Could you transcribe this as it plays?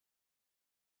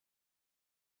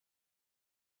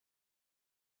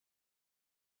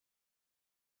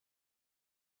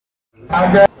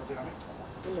And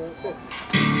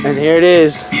here it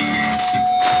is.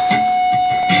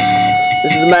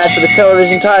 This is the match for the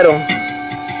television title.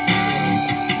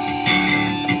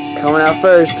 Coming out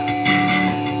first.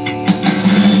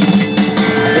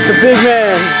 It's a big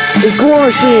man. It's Gwar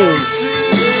Machine.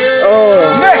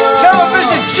 Oh. Next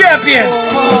television champion.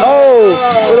 Oh,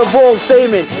 what a bold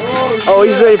statement. Oh,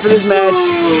 he's ready for this match.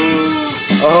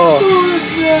 Oh.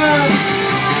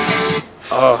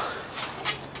 Oh.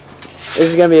 This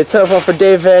is gonna be a tough one for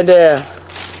Dave Van Dam.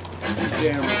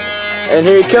 And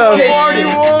here he comes. Here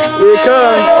he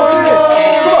comes.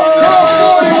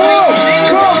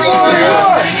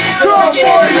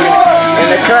 And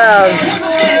the crowd.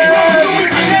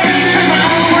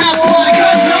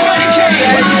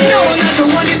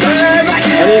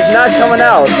 And he's not coming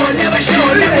out.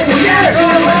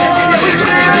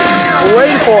 We're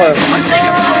waiting for him.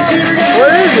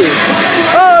 Where is he?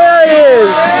 Oh, there he is.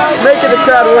 Making the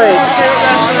crowd wait.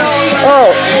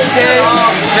 Oh.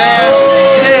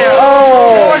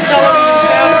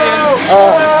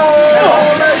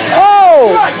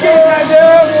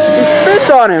 He spits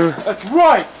on him. That's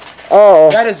right. Oh.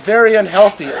 That is very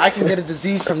unhealthy. I can get a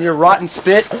disease from your rotten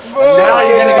spit. Now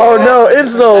you're gonna Oh no,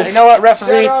 insults. You know what,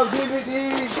 referee?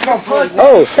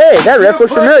 Oh, hey, that ref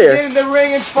looks familiar. Get in the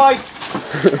ring and fight.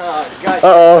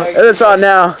 Uh-oh, and it's on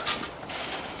now.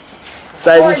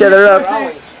 Sizing each other up.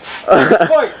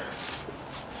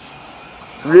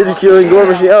 Ridiculing Gwar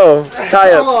Machine. Oh,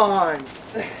 tie up.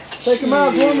 Take him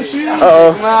out, Gwar Machine.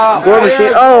 Uh-oh. Gwar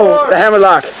Machine. Oh, the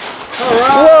hammerlock.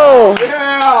 Whoa.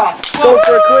 Yeah. Go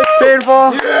for a quick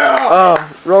pinfall. Yeah. Oh,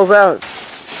 rolls out.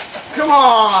 Come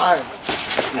on.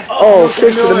 Oh,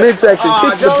 kick to the midsection.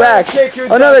 Kick to the back.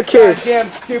 Another kick. Damn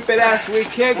stupid ass weak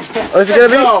kick. Oh, is it going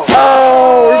to be?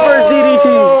 Oh, reverse DDT.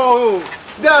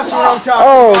 That's what I'm talking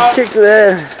Oh, about. kick to the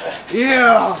head.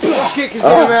 Yeah. Kick his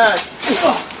damn ass.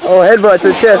 Oh, headbutt to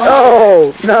the chest.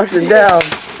 Oh, knocks him down.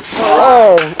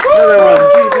 Oh, another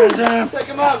one. Take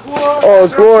him out, Gwar. Oh,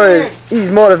 Gwar, he's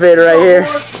motivated right here.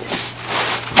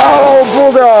 Oh,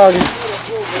 bulldog.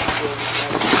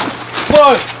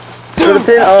 One, To the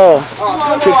pin. Oh,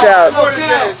 kicks out.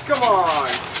 Come on.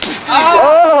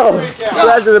 Oh,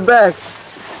 slap to the back.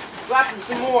 Slap him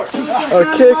some more. Oh,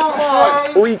 kick.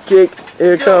 Weak kick.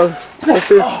 Here it comes. What's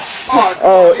this?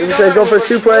 Oh, it says go for a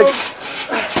suplex.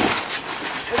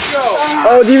 Let's go.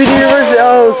 Oh, DVD reverse.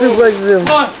 Oh, suplexes him.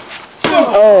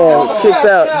 Oh, kicks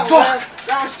out.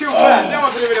 That was too fast. That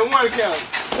wasn't even a one count.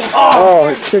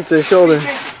 Oh, kick to the shoulder.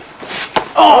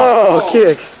 Oh,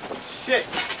 kick. Shit.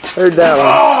 Heard that one.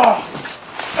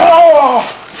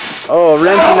 Oh,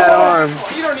 wrenching that arm.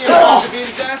 You don't even have to beat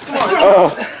his ass. Come on.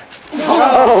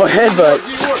 Oh, headbutt.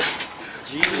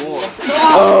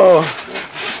 Oh.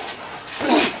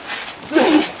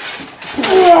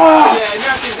 Yeah,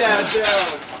 knock his ass down.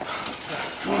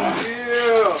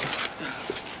 Yeah.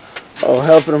 Oh,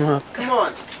 helping him up. Come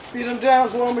on. Beat him down,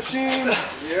 Gwar Machine.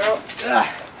 Yep.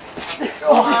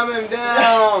 Slam him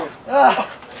down.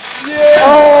 Yeah.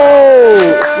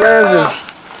 Oh, slams him.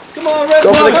 Come on, Red.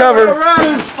 Go for the cover.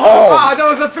 Oh, that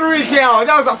was a 3 count.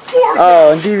 That was a 4 count.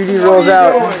 Oh, and DVD rolls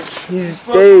out. He just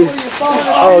stays.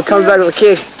 Oh, comes back with a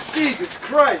kick. Jesus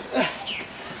Christ.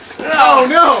 Oh,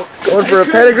 no. Going for a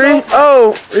pedigree.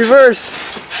 Oh, reverse.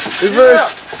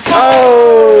 Reverse.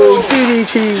 Oh,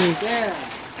 DDT. Damn.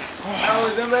 That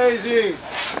was amazing.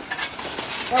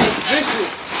 That was vicious.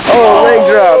 Oh, leg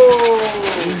drop.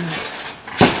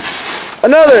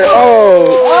 Another. Oh.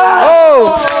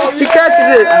 Oh, he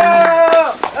catches it.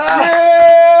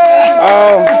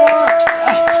 Oh.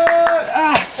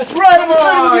 That's right. I'm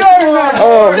trying to get over that.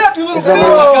 Oh. He's on the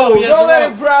rope. Don't let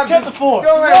him grab you. Get the 4.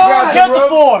 Don't let him grab Get the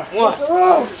 4.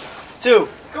 1, 2.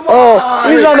 Come on. Oh,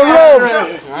 he's on the ropes.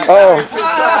 Oh.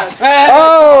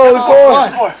 Oh,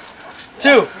 4.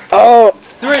 2. Oh.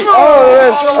 3. Oh, the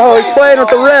ref. Oh, he's playing with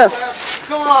the ref.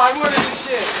 Come on. What is this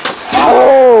shit?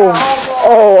 Oh.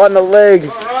 Oh, on the leg.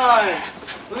 Alright.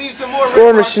 Leave some more.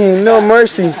 Gwar Machine, no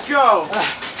mercy. Let's go.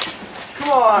 Come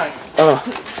on. Oh.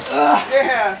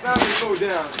 Yeah, it's time to go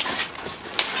down.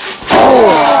 Oh.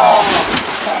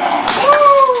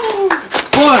 Woo.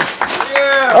 1.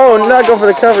 Yeah. Oh, not going for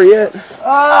the cover yet. Come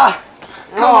on.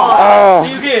 Oh.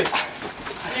 You give.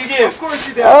 You give. Of course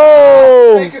you do.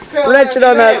 Oh. Wrench it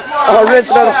on that. Oh, wrench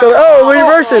it on the shoulder. Oh,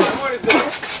 reverses. What is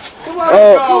this? Come on.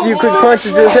 Oh, a few quick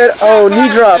punches to his head. Oh, knee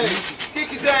drop. Kick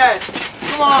his ass.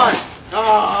 Come on.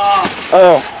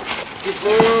 Oh.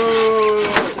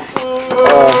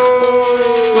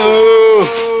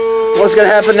 What's gonna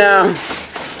happen now?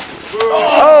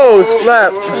 Oh,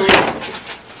 slap.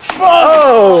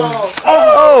 Oh.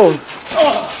 Oh.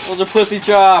 Those are pussy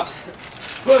chops.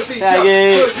 Pussy chuck.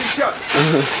 Faggot. Pussy chuck.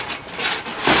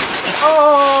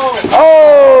 Oh!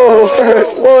 Oh!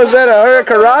 What was that, a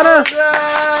hurricanrana?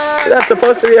 Yeah. That's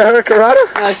supposed to be a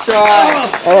hurricanrana? Nice try.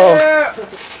 Oh. Yeah.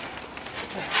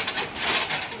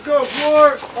 Let's go,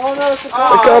 Gwar. Oh no, it's The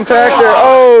compactor.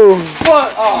 Oh!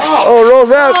 What? Oh,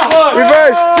 rolls out.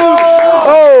 Reverse.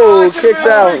 Oh, kicks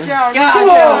out. Come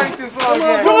on.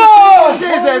 Come on.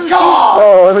 Jesus, come on.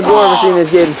 Oh, and the Gwar machine is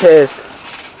getting pissed.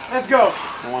 Let's go.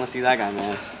 I want to see that guy,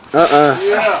 man.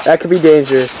 Yeah. That could be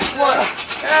dangerous. What?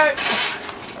 Hey.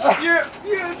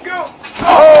 Yeah, let's go.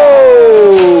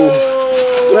 Oh!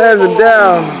 Slams him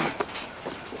down.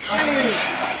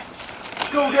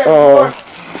 Go get Oh.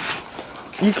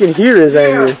 You can hear his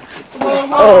anger.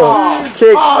 Come on. Oh,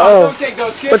 kick. Oh. Don't take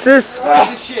those kicks. What's this?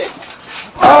 This shit.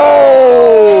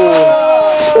 Oh!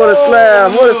 What a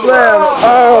slam. What a slam.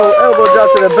 Oh, elbow drop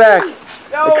to the back.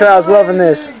 The crowd's loving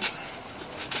this.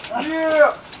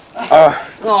 Yeah. Oh.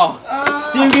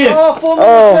 Do you get? Oh, full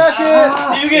metal Oh. jacket.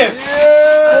 Do you get? Yeah.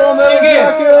 Full metal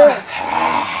jacket.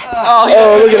 Oh, yeah.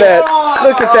 Oh, look at that.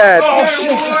 Look at that.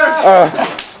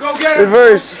 Go get him.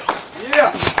 Reverse.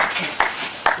 Yeah.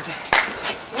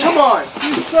 Come on.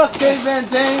 You suck, Dave Van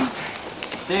Dame.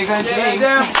 Dave Van Dave Van Dame.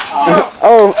 Dame.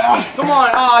 Oh, Come on.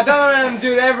 Don't let him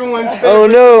do everyone's favorite. oh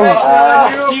no.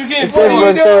 Do you get? It's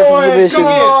everyone's favorite position. Come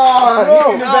on.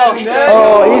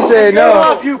 Oh, he said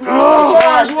no. You piece of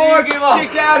trash.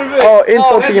 Kick out of it. Oh,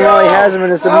 insulting him while he has him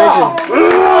in a submission.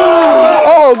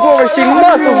 Oh, Gwar machine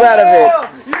muscles out of it.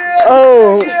 Yeah.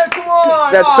 Oh, Yeah, come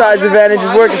on. that size advantage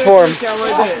is working for him.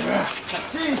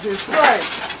 Jesus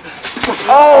Christ.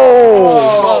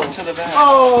 Oh. Oh, to the back.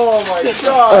 Oh my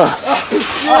God.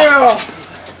 Yeah.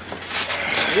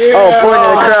 Oh, pointing at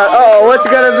the crowd. Oh, what's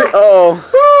it gonna be? Oh.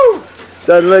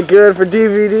 Doesn't look good for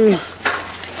DVD.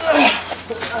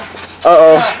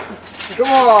 Uh-oh. Come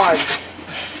on.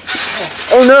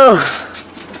 Oh no.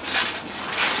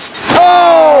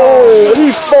 Oh,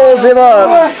 he folds him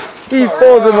up. He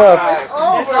folds him up.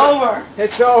 It's over.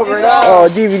 It's over. Oh,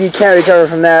 DVD can't recover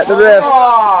from that. The ref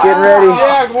getting ready.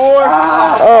 Yeah, Gwar.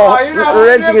 Oh,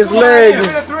 wrenching his leg.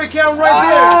 You're a 3 count right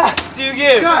there. Do you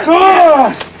get?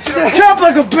 Chop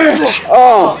like a bitch.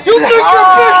 Oh. You think you're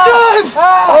big time?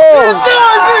 Oh.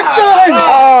 Big time.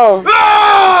 Oh.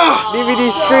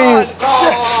 DVD screams.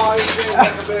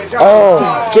 Oh,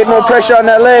 get more pressure on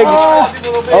that leg.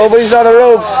 Oh, but he's on the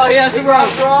ropes. Oh, yes, He's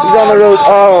on the ropes.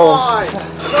 Oh.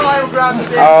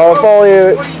 Oh, if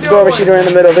only Gwar machine were in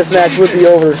the middle, this match would be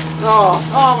over.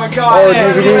 Oh my God. Oh,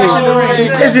 DVD.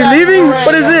 Is he leaving?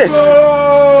 What is this?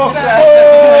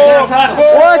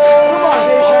 What?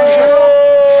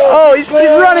 Oh, he's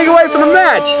running away from the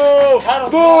match.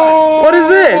 What is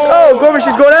this? Oh, Gwar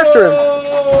machine's going after him.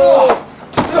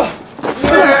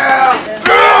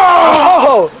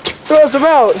 Oh, throws him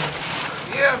out.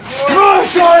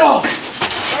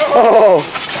 Oh,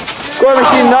 Gwar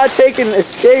machine not taking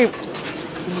escape.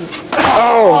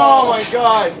 Oh. Oh my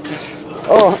God.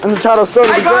 Oh, and the title's so to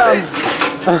the ground.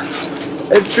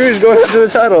 And Drew's going after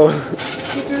the title.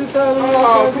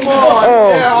 Oh, come on.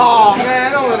 Oh. Yeah. Oh,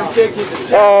 man, don't let him kick you.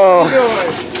 Oh.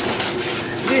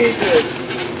 Jesus.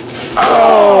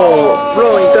 Oh.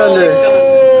 Rolling Thunder.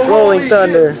 Rolling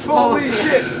Thunder. Holy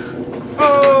shit.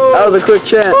 Oh. That was a quick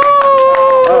chant.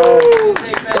 Oh.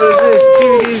 What is this?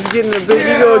 DVD's getting a big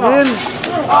ego again.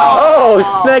 Oh,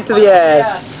 smack to the ass.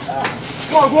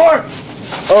 Come on, Gwar.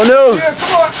 Oh no. Yeah,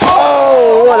 come on.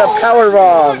 Oh, what a power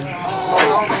bomb.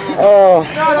 Oh.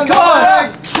 Come on.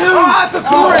 That's a 3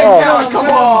 count. Come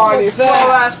on. You slow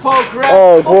ass poke ref.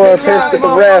 Oh, Gwar pissed at the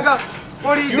ref.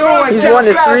 What are you doing? He's won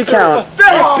his 3 count.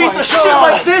 Pathetic piece of shit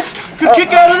like this could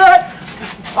kick out of that.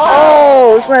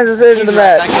 Oh, slams his head into the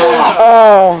mat.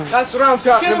 Oh. That's what I'm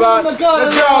talking about. Let's go.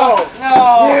 No.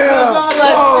 Yeah.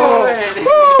 Let's do it.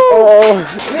 Oh.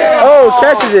 Oh,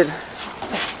 catches it.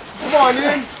 Come on,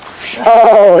 dude.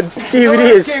 Oh, DVD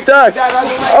is stuck.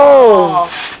 Oh.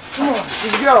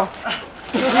 Let's go.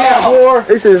 Yeah, Gwar.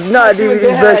 This is not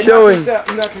DVD's best showing.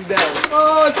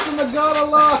 Oh, it's the Nagata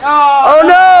lock. Oh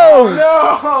no!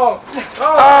 No.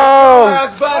 Oh.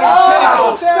 That's better.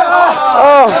 Oh.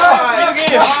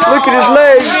 Look at his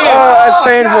legs. Oh, that's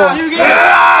painful.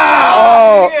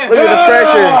 Oh, look at the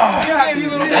pressure.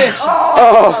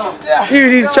 Oh,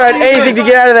 DVD's tried anything to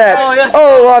get out of that.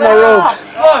 Oh, on the rope.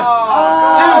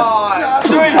 1,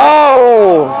 2, 3.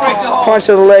 Oh. Punch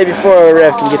to the leg before the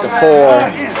ref can get the 4.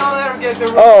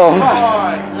 Oh.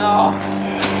 No.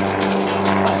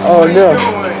 Oh no.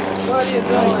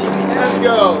 Let's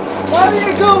go. What are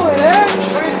you doing, Ed?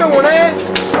 What are you doing, Ed?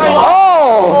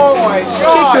 Oh. Oh my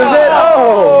God. Kicked his head. Oh.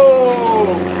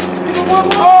 Give him one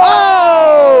more. Oh.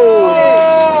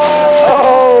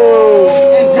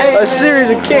 Oh.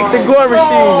 the Gwar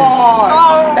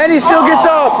machine. And he still gets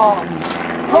up.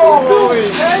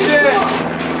 Holy shit!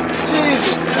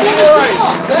 Jesus Christ!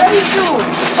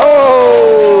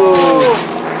 Oh!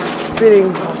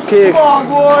 Spinning kick. Come on,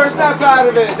 Gwar, snap out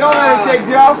of it. Don't let him take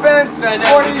the offense. What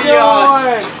are you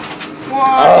doing? What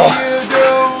are you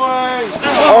doing?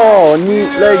 Oh,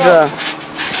 neat leg drop.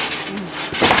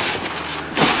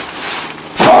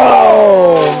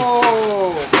 Oh!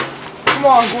 Come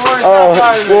on, Gwar, snap Oh,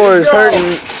 out of it. Gwar Let's is go.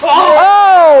 hurting.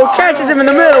 Oh! Catches him in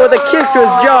the middle with a kick to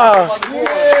his jaw.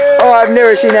 Oh, I've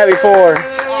never seen that before.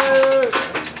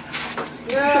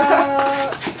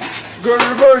 Yeah. Good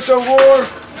reversal, Gwar.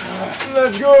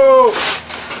 Let's go.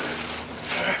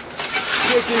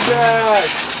 Kick his ass.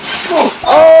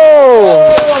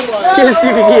 Oh! Gives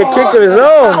DVD a kick of his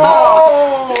own.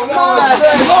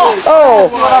 Oh!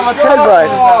 Headbutt.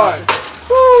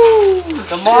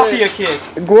 The mafia kick.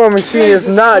 The Gwar machine is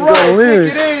not going to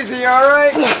lose. Take it easy,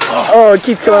 alright? Oh, it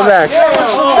keeps coming back.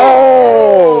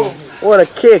 Oh! What a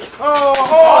kick.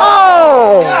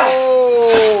 Oh!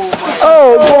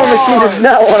 Oh, Gwar machine does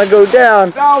not want to go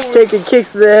down. Taking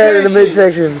kicks to the head in the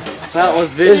midsection. That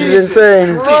was This is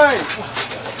insane. Right.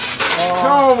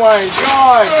 Oh my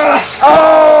God!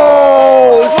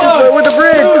 Oh! Super with the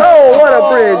bridge. Oh, what a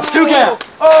bridge. 2 count.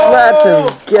 Slaps him.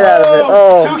 Get out of it.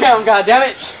 Oh. 2 count,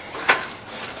 goddammit.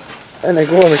 And the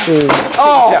Gwar machine.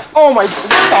 Oh my! What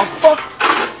the fuck?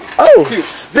 Oh!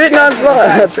 Spitting on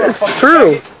slot. It's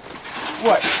true.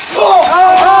 What?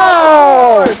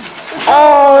 Oh!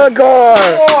 Oh, Gwar!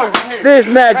 This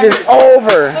match is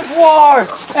over. War.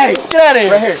 Hey, get out of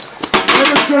here. Right here.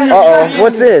 Uh-oh.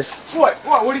 What's this? What?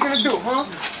 What are you gonna do, huh?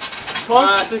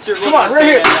 Since you're Come on, right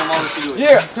here.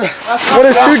 Yeah. What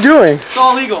is Stu doing? It's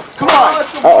all legal. Come on.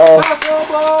 Uh-oh.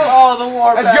 Oh, the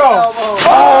war. Let's back go. elbow.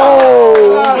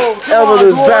 Oh! Elbow to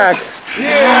his back.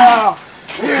 Yeah.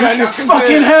 Yeah.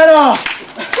 Fucking head off.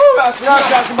 That's what I'm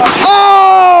talking about.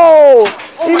 Oh!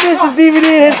 He misses DVD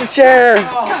and hits the chair.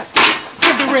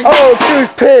 Oh, Stu's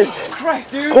pissed.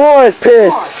 Christ, dude. Gwar is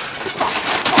pissed.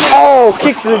 Oh,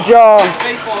 kick to the jaw.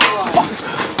 Baseball.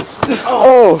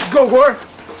 Oh. Let's go, Gwar.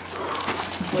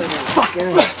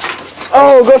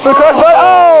 Oh, goes for the crossbody.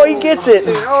 Oh, he gets it.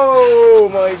 Oh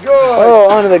my God. Oh,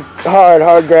 onto the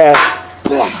hard grass.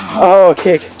 Oh,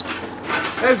 kick.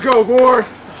 Let's go, Gwar.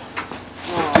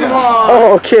 Come on.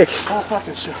 Oh, kick.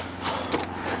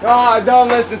 Oh, don't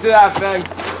listen to that thing.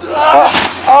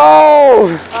 Oh!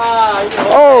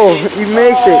 Oh, he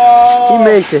makes it. He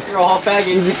makes it. You're all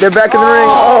faggot. They're back in the ring.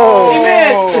 Oh! He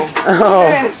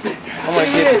missed. Oh! Oh my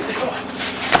goodness.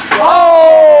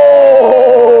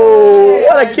 Oh!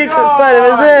 What a kick to the side of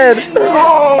his head!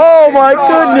 Oh my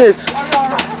goodness!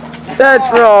 That's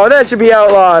wrong. That should be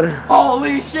outlawed.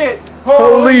 Holy shit.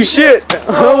 Holy shit!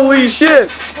 Holy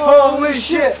shit! Holy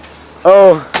shit.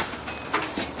 Oh!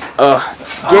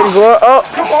 Getting Gwar. Oh!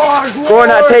 Come on, Gwar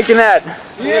not taking that.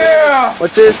 Yeah.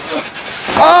 What's this?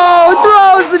 Oh!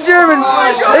 Throws the German.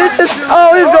 It's just,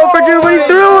 oh, he's going for two, but he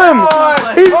threw him.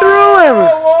 He threw him.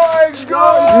 Oh my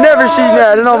God. Never seen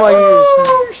that in all my years.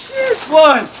 Oh shit.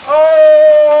 1.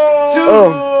 Oh!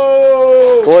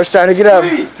 Gwar's trying to get up.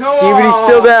 DVD's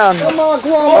still down. Come on,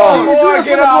 Gwar.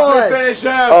 Get up and finish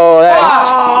him. Oh,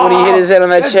 that, when he hit his head on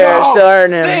that chair, it's still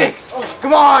hurting him. 6.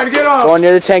 Come on, get up. Going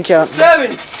near the 10 count.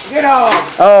 7. Get up.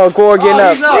 Oh, Gwar getting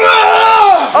up. He's up.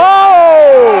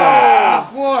 Oh!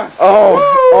 Gwar. Oh!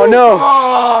 Oh no! Come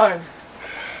on.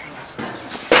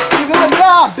 You got a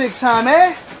job, big time,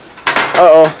 eh?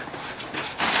 Uh-oh.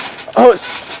 Oh,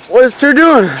 what is Stu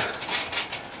doing?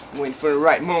 Waiting for the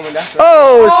right moment. That's right.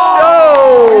 Oh!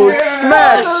 Oh! Yeah.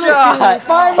 Smash! Shot.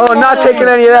 Oh, not taking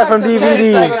any of that from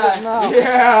DVD.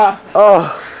 Yeah.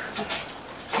 Oh!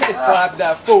 Slap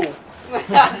that fool.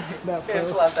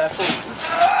 Slap that fool.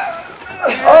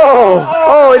 Oh!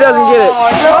 Oh, he doesn't get it.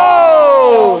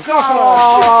 Oh! Come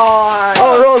on.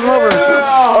 Oh, rolls him over.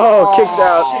 Oh, kicks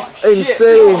out.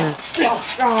 Insane.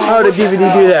 How did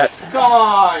DVD do that? Come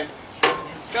on.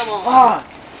 Come on.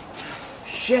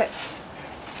 Shit.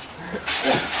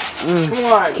 Come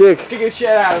on. Kick. Kick his shit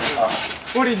out of him.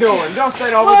 What are you doing? Don't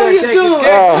stand over there and take his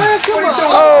kick. Oh! What are you doing?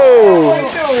 Oh! What are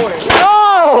you doing?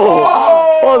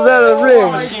 Oh! Falls out of the Oh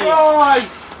ring. my God.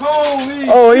 Holy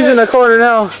Oh, he's shit. in the corner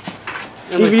now.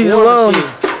 DVD's alone.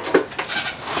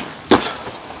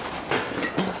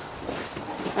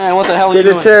 Man, what the hell are you Get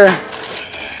the doing? chair.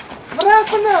 What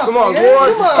happened now? Come on, Oh.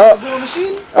 Gwar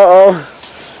machine. Uh-oh.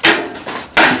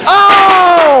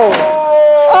 Oh!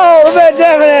 Oh, the bad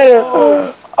Terminator!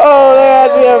 Oh, there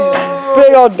has to be a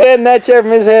big old dent in that chair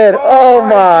from his head. Oh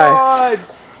my!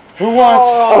 Who wants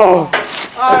Oh!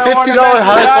 a $50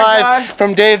 high five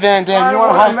from Dave Van Dam? You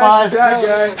want a high five? That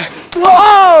guy.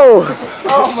 Oh!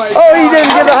 Oh my Oh, he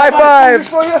didn't give the high five.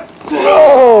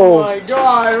 Oh! my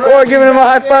God. Or giving him a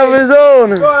high five of his own.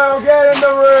 Go get in the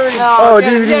ring. Oh,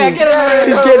 DVD. Yeah, get in the ring.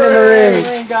 He's getting in the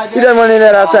ring. He doesn't want any of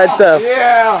that outside stuff.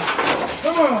 Yeah.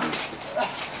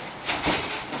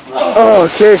 Oh,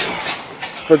 kick.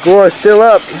 But Gwar's still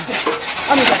up.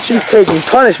 She's taking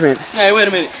punishment. Hey, wait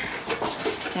a minute.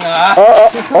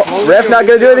 Oh, ref not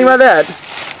gonna do anything about that.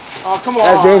 Oh, come on.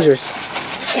 That's dangerous.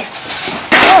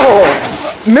 Oh,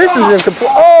 misses him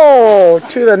completely. Oh,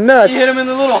 to the nuts. You hit him in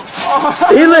the little.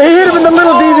 He hit him in the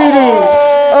little DVD.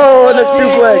 Oh, and the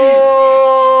suplex.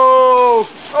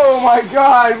 Oh my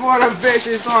God, what a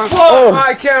vicious one. Oh.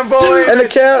 I can't believe And the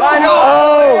it. count. I know.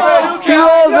 Oh, he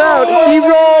rolls out. He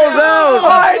rolls out.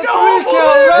 I don't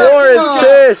Gwar believe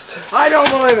it. is pissed. I don't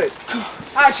believe it.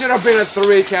 I should have been a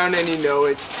 3 count and you know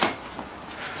it.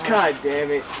 God damn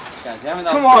it. God damn it,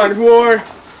 that Come was on, Gwar.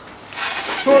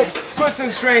 Put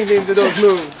some strength into those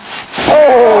moves.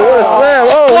 Oh, what a slam.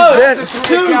 Oh, That's a he's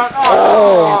 3 bent. count.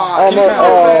 Oh, almost.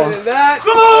 Oh. That.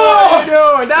 Come on. What are you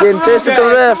doing? That's Getting what pissed I'm at the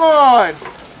saying. ref. Come on.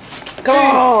 Come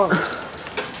on.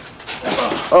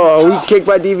 Oh, weak kick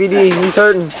by DVD. He's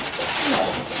hurting.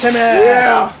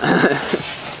 Yeah.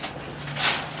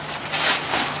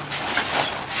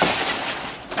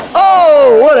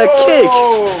 Oh, what a kick.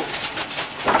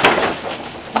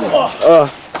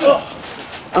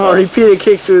 Oh, repeated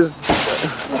kicks to his...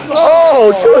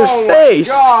 Oh, to his face.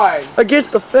 God.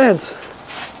 Against the fence.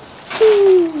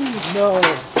 No.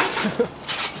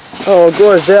 Oh,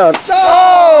 Gwar's down.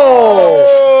 Oh!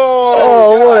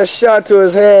 Oh, what a shot to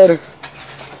his head.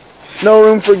 No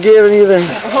room for giving either.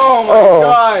 Oh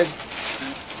my God.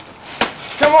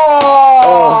 Come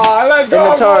on. Let's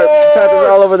go. And the tarp is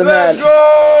all over the Let's mat.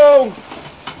 go.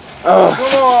 Oh,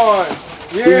 Come on.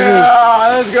 Yeah.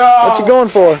 Let's go. what you going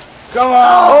for? Come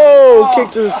on. Oh,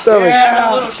 kick to the stomach.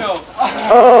 Yeah. a little show.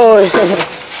 Oh,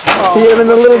 he hit him in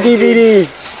the little DVD.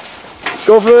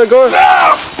 Go for the go.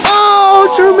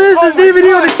 Oh, true misses.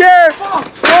 DVD with the chair.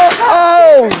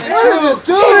 Oh,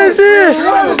 what is this?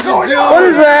 What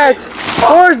is that?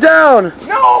 Gwar's down.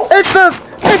 No. It's a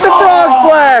frog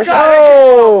splash.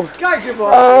 Oh, God, give up.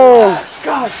 oh,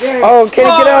 God damn. oh, can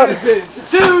he get out? What is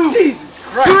this? 2. Jesus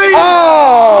Christ. 3.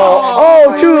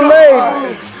 Oh, too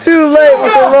late. Too late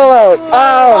with the rollout.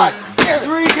 Oh.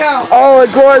 3 count. Oh,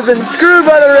 and Gwar's been screwed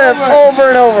by the ref over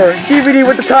and over. DVD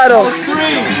with the title. 3.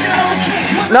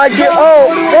 Not give. Oh,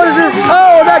 what is this?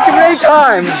 Oh, not giving any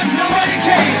time.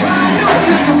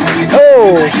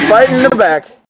 Oh, fighting in the back.